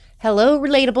Hello,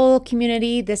 relatable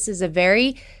community. This is a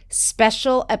very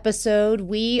special episode.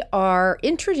 We are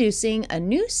introducing a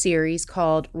new series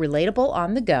called Relatable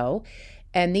on the Go.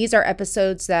 And these are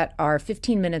episodes that are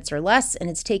 15 minutes or less, and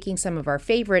it's taking some of our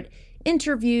favorite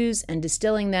interviews and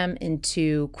distilling them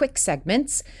into quick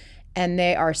segments. And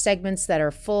they are segments that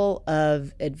are full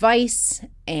of advice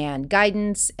and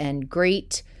guidance and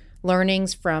great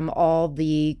learnings from all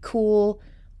the cool,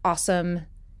 awesome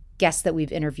guests that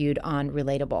we've interviewed on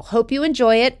Relatable. Hope you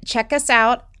enjoy it. Check us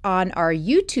out on our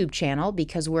YouTube channel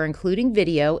because we're including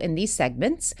video in these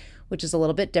segments, which is a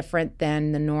little bit different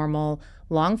than the normal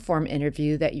long form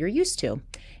interview that you're used to.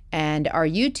 And our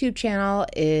YouTube channel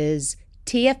is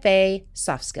TFA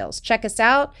Soft Skills. Check us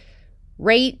out,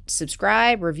 rate,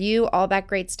 subscribe, review, all that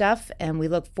great stuff. And we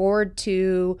look forward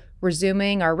to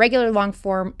resuming our regular long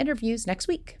form interviews next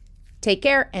week. Take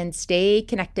care and stay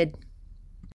connected.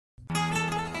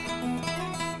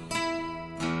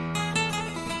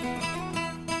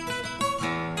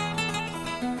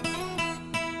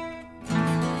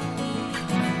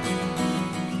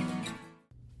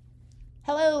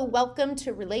 Hello, welcome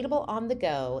to Relatable on the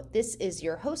Go. This is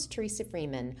your host, Teresa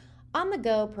Freeman. On the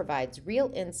Go provides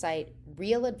real insight,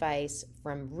 real advice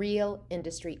from real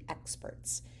industry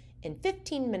experts in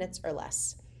 15 minutes or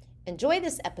less. Enjoy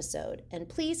this episode and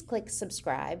please click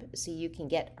subscribe so you can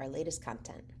get our latest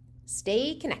content.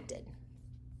 Stay connected.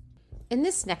 In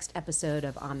this next episode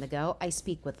of On the Go, I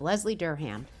speak with Leslie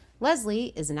Durham.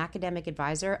 Leslie is an academic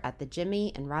advisor at the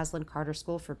Jimmy and Rosalind Carter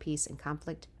School for Peace and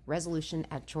Conflict Resolution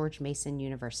at George Mason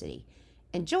University.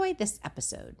 Enjoy this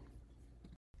episode.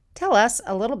 Tell us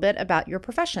a little bit about your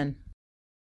profession.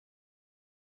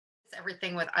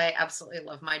 I absolutely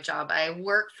love my job. I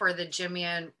work for the Jimmy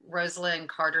and Rosalind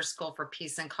Carter School for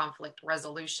Peace and Conflict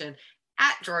Resolution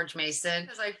at George Mason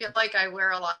because I feel like I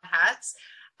wear a lot of hats.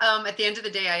 At the end of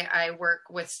the day, I work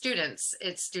with students.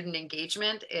 It's student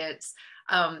engagement. It's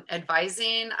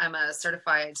advising. I'm a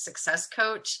certified success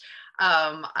coach.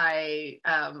 I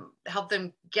help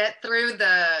them get through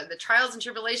the trials and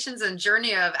tribulations and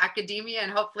journey of academia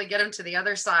and hopefully get them to the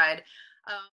other side.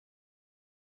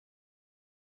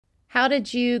 How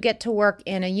did you get to work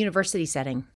in a university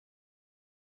setting?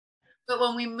 But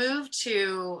when we moved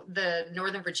to the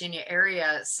Northern Virginia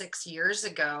area 6 years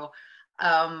ago,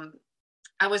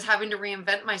 I was having to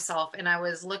reinvent myself, and I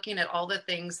was looking at all the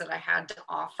things that I had to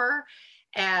offer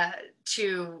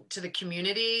to the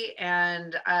community.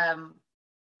 And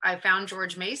I found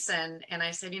George Mason, and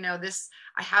I said,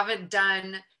 I haven't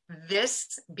done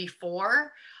this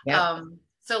before. Yep.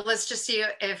 So let's just see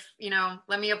if,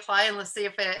 let me apply and let's see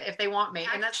if they want me.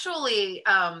 And actually,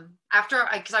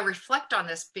 because I reflect on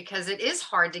this, because it is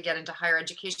hard to get into higher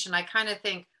education, I kind of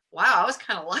think, wow, I was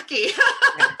kind of lucky.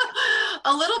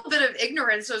 A little bit of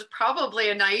ignorance was probably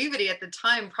a naivety at the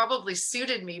time, probably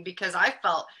suited me because I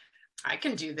felt I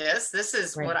can do this. This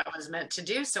is right. What I was meant to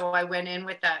do. So I went in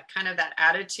with that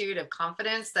attitude of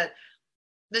confidence that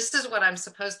this is what I'm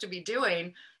supposed to be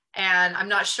doing. And I'm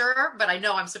not sure, but I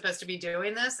know I'm supposed to be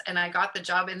doing this. And I got the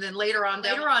job. And then later on,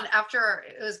 after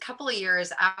it was a couple of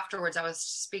years afterwards, I was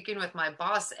speaking with my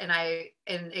boss and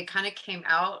it kind of came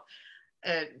out.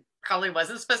 It probably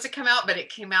wasn't supposed to come out, but it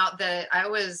came out that I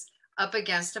was up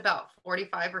against about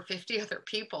 45 or 50 other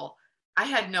people. I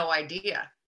had no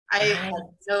idea. I had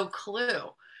no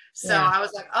clue. So yeah. I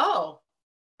was like, oh,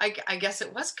 I guess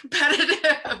it was competitive.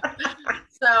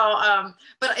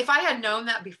 But if I had known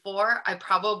that before, it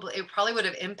probably would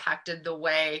have impacted the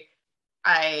way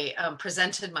I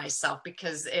presented myself,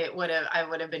 because I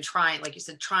would have been trying, like you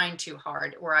said, trying too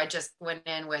hard, where I just went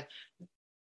in with,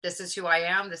 this is who I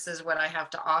am. This is what I have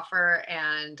to offer.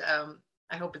 And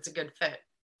I hope it's a good fit.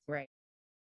 Right.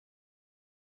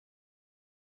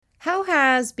 How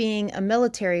has being a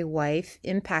military wife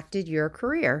impacted your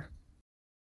career?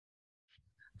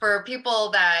 For people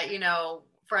that,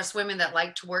 for us women that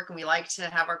like to work and we like to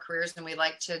have our careers and we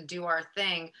like to do our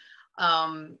thing,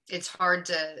 it's hard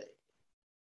to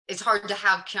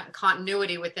have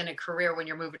continuity within a career when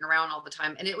you're moving around all the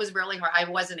time. And it was really hard. I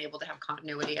wasn't able to have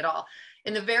continuity at all.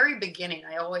 In the very beginning,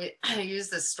 I use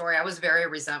this story. I was very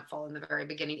resentful in the very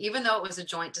beginning, even though it was a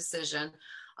joint decision.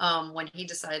 When he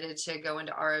decided to go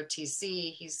into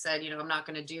ROTC, he said, I'm not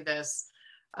going to do this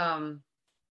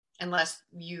unless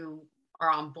you are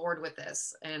on board with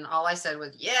this. And all I said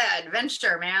was, yeah,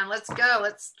 adventure, man, let's go.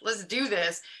 Let's do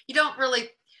this. You don't really,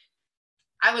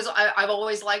 I've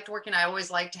always liked working. I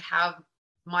always like to have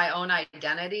my own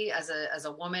identity as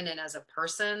a woman and as a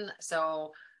person.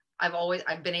 So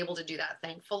I've been able to do that,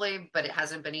 thankfully, but it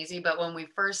hasn't been easy. But when we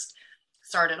first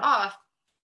started off,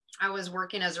 I was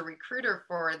working as a recruiter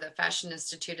for the Fashion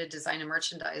Institute of Design and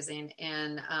Merchandising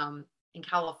in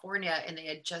California, and they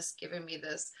had just given me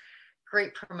this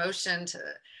great promotion to,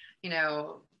 you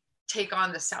know, take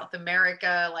on the South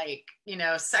America, like, you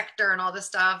know, sector and all this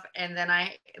stuff. And then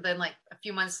like a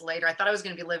few months later, I thought I was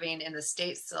going to be living in the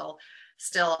States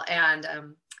still.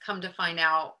 And come to find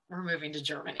out we're moving to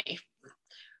Germany.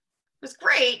 It was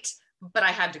great, but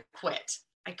I had to quit.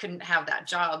 I couldn't have that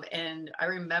job. And I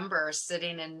remember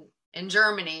sitting in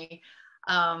Germany,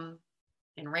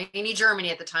 in rainy Germany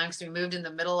at the time, because we moved in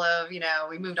the middle of, you know,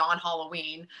 we moved on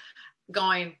Halloween,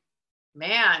 going,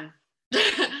 man,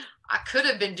 I could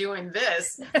have been doing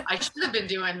this. I should have been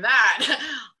doing that.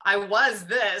 I was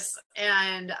this.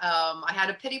 And I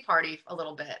had a pity party a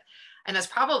little bit. And that's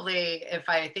probably, if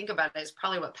I think about it, it's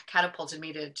probably what catapulted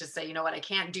me to just say, you know what, I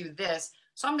can't do this.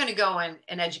 So I'm going to go and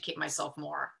educate myself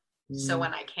more. So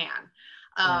when I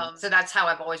can. So that's how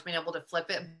I've always been able to flip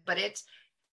it. But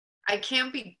I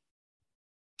can't be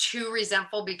too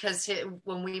resentful, because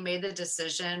when we made the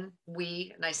decision,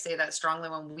 and I say that strongly,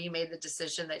 when we made the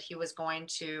decision that he was going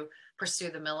to pursue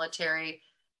the military,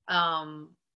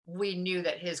 we knew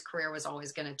that his career was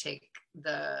always going to take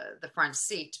the front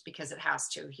seat, because it has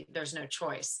to. There's no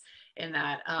choice in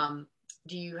that.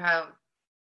 Do you have,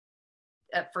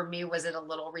 for me, was it a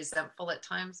little resentful at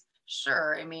times?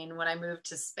 Sure. I mean, when I moved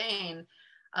to Spain,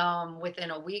 within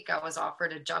a week, I was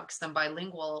offered a job because I'm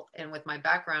bilingual, and with my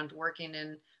background working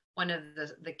in one of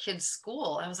the kids'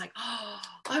 school, I was like, oh,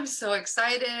 I'm so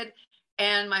excited.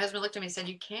 And my husband looked at me and said,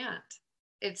 you can't.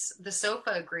 It's the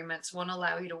SOFA agreements won't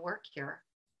allow you to work here.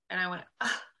 And I went,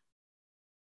 oh,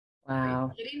 Wow.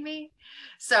 are you kidding me?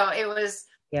 So it was,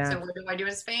 Yeah. so what do I do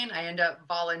in Spain? I end up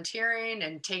volunteering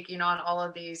and taking on all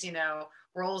of these, you know,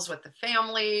 roles with the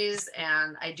families,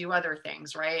 and I do other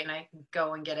things, right? And I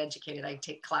go and get educated. I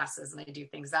take classes and I do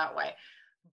things that way.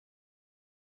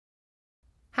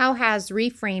 How has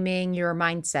reframing your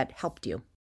mindset helped you?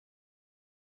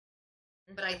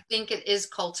 But I think it is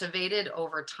cultivated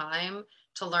over time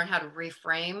to learn how to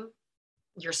reframe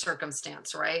your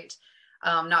circumstance, right?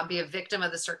 Not be a victim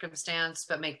of the circumstance,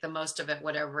 but make the most of it,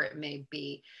 whatever it may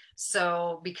be.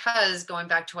 So, because going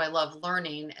back to, I love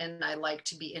learning and I like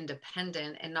to be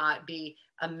independent and not be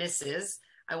a Mrs.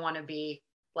 I want to be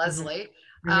Leslie.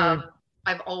 Mm-hmm.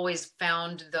 I've always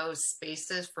found those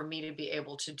spaces for me to be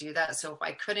able to do that. So if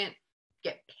I couldn't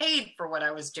get paid for what I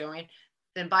was doing,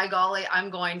 then by golly, I'm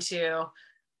going to,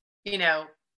 you know,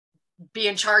 be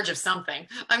in charge of something.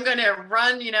 I'm going to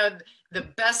run, you know, the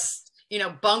best, you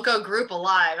know, bunco group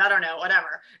alive. I don't know,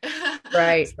 whatever.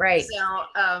 Right.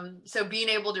 So being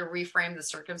able to reframe the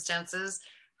circumstances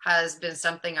has been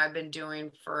something I've been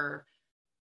doing for,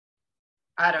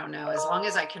 I don't know, as long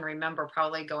as I can remember,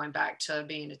 probably going back to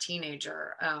being a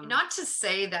teenager. Not to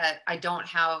say that I don't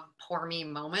have poor me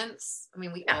moments. I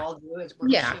mean, we all do. We're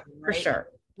human, right? For sure.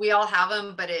 We all have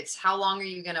them, but it's how long are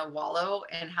you going to wallow,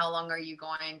 and how long are you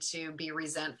going to be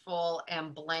resentful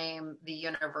and blame the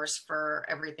universe for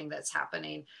everything that's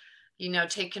happening? You know,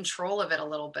 take control of it a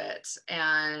little bit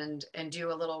and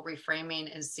do a little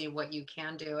reframing and see what you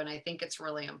can do. And I think it's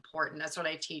really important. That's what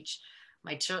I teach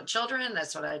my children.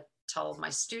 That's what I tell my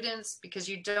students, because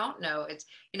you don't know. It's,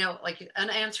 you know, like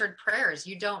unanswered prayers.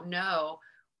 You don't know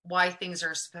why things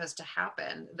are supposed to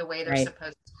happen the way they're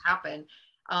supposed to happen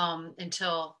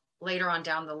until later on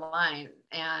down the line.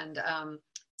 And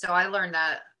so I learned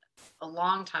that a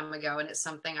long time ago, and it's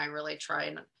something I really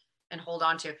try and hold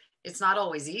on to. It's not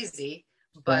always easy,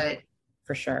 but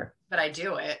for sure. But I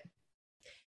do it.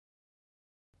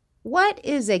 What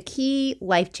is a key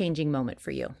life-changing moment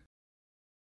for you?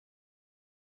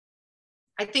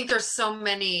 I think there's so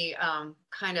many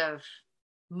kind of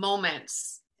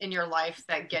moments in your life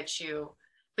that get you,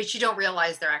 but you don't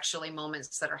realize they're actually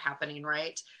moments that are happening,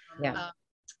 right? Yeah.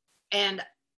 And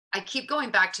I keep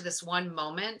going back to this one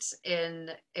moment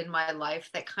in my life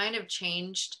that kind of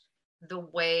changed the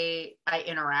way I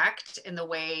interact and the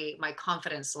way my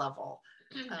confidence level.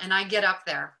 And I get up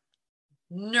there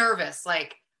nervous,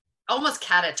 like almost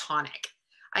catatonic.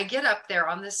 I get up there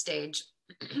on the stage.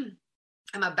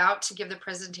 I'm about to give the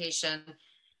presentation,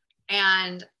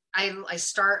 and I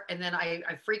start, and then I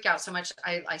freak out so much.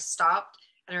 I stopped,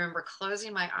 and I remember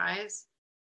closing my eyes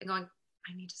and going,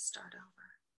 I need to start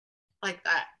over, like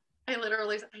that. I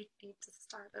literally, I need to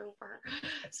start over.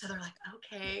 So they're like,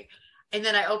 okay. And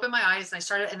then I opened my eyes and I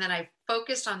started, and then I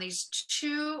focused on these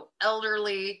two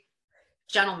elderly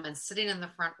gentlemen sitting in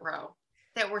the front row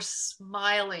that were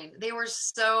smiling. They were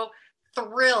so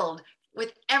thrilled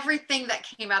with everything that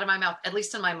came out of my mouth. At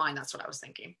least in my mind, that's what I was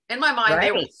thinking. In my mind,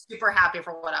 They were super happy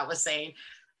for what I was saying.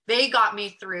 They got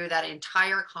me through that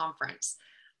entire conference.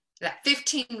 that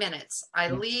 15 minutes. I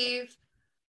leave,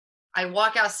 I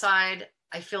walk outside,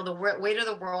 I feel the weight of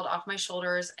the world off my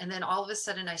shoulders. And then all of a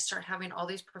sudden I start having all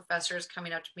these professors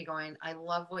coming up to me going, I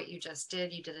love what you just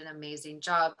did. You did an amazing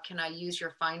job. Can I use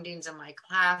your findings in my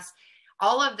class?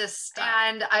 All of this stuff.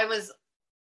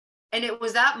 And it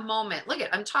was that moment. Look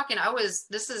at, I'm talking,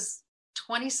 this is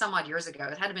 20 some odd years ago.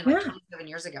 It had to been like 27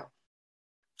 years ago.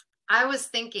 I was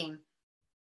thinking,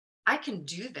 I can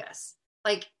do this.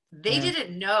 Like, they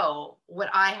didn't know what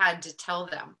I had to tell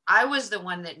them. I was the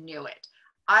one that knew it.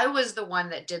 I was the one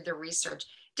that did the research.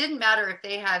 Didn't matter if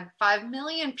they had 5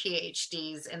 million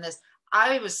PhDs in this.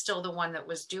 I was still the one that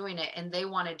was doing it, and they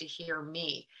wanted to hear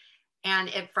me. And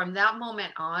from that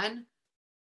moment on,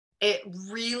 it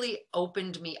really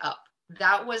opened me up.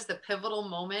 That was the pivotal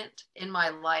moment in my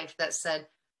life that said,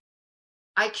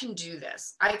 I can do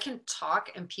this. I can talk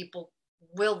and people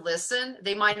will listen.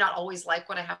 They might not always like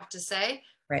what I have to say,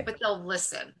 but they'll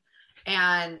listen.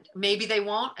 And maybe they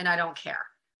won't, and I don't care,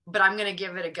 but I'm going to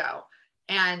give it a go.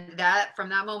 And that, from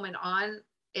that moment on,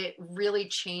 it really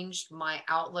changed my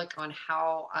outlook on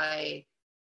how I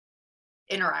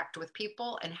interact with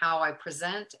people and how I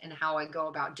present and how I go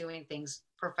about doing things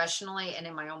professionally and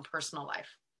in my own personal life.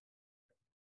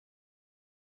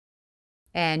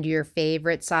 And your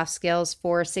favorite soft skills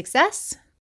for success?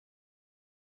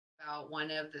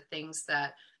 One of the things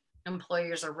that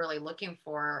employers are really looking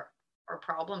for are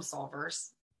problem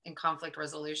solvers and conflict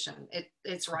resolution.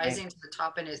 It's rising to the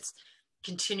top, and it's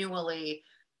continually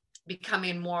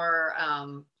becoming more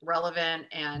relevant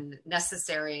and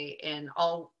necessary in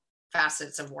all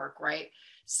facets of work, right?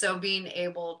 So being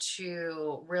able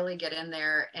to really get in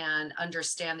there and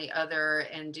understand the other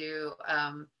and do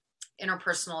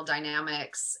interpersonal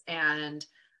dynamics and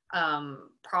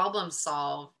problem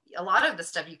solve. A lot of the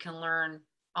stuff you can learn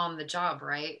on the job,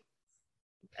 right?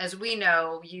 As we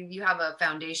know, you have a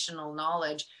foundational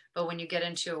knowledge, but when you get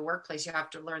into a workplace, you have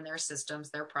to learn their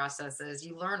systems, their processes.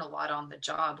 You learn a lot on the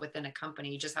job within a company.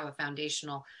 You just have a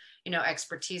foundational,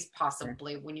 expertise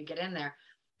possibly when you get in there,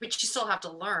 but you still have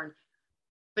to learn.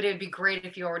 But it'd be great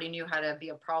if you already knew how to be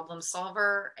a problem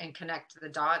solver and connect the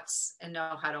dots and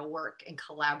know how to work and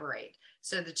collaborate.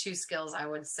 So the two skills I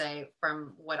would say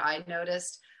from what I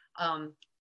noticed,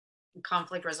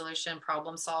 conflict resolution,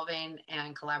 problem solving,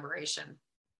 and collaboration.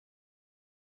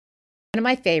 One of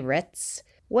my favorites.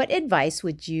 What advice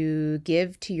would you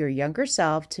give to your younger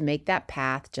self to make that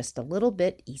path just a little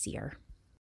bit easier?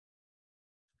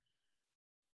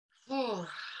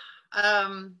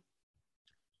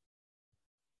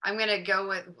 I'm going to go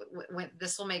with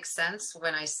this will make sense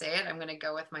when I say it. I'm going to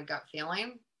go with my gut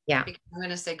feeling. Yeah. I'm going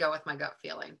to say go with my gut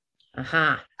feeling.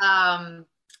 Uh-huh. I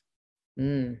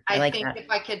like think that. if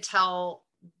I could tell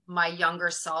my younger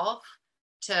self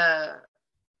to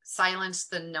silence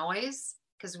the noise,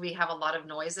 because we have a lot of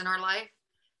noise in our life,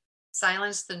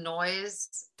 silence the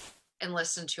noise and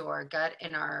listen to our gut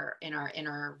and our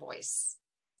inner voice.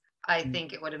 I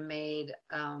think it would have made,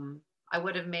 I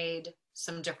would have made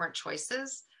some different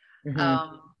choices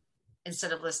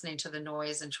instead of listening to the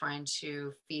noise and trying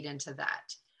to feed into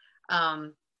that.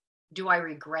 Do I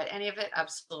regret any of it?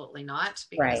 Absolutely not,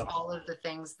 because all of the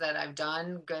things that I've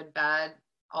done, good, bad,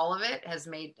 all of it has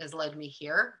led me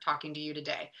here talking to you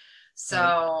today.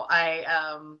 So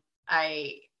I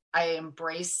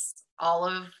embrace all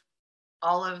of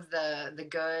the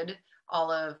good,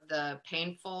 all of the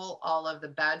painful, all of the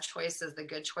bad choices, the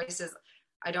good choices.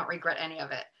 I don't regret any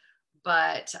of it.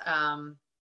 But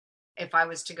if I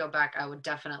was to go back, I would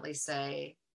definitely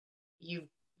say you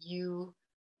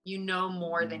know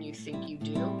more than you think you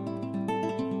do.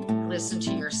 Listen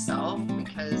to yourself,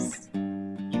 because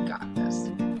you got this.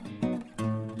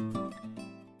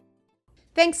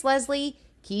 Thanks, Leslie.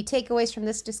 Key takeaways from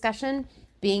this discussion: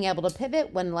 being able to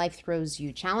pivot when life throws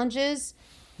you challenges,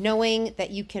 knowing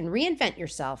that you can reinvent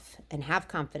yourself and have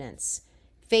confidence,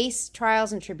 face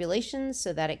trials and tribulations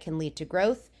so that it can lead to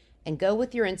growth, and go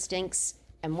with your instincts.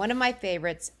 And one of my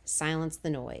favorites, silence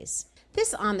the noise.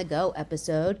 This On the Go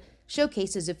episode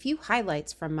showcases a few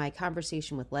highlights from my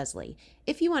conversation with Leslie.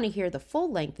 If you want to hear the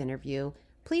full-length interview,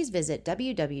 please visit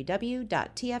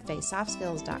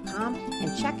www.tfasoftskills.com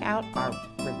and check out our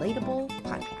Relatable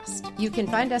podcast. You can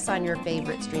find us on your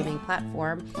favorite streaming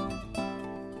platform.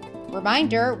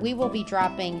 Reminder, we will be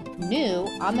dropping new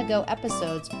On the Go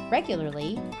episodes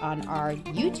regularly on our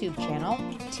YouTube channel,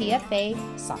 TFA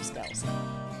Soft Skills.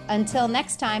 Until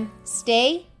next time,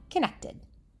 stay connected.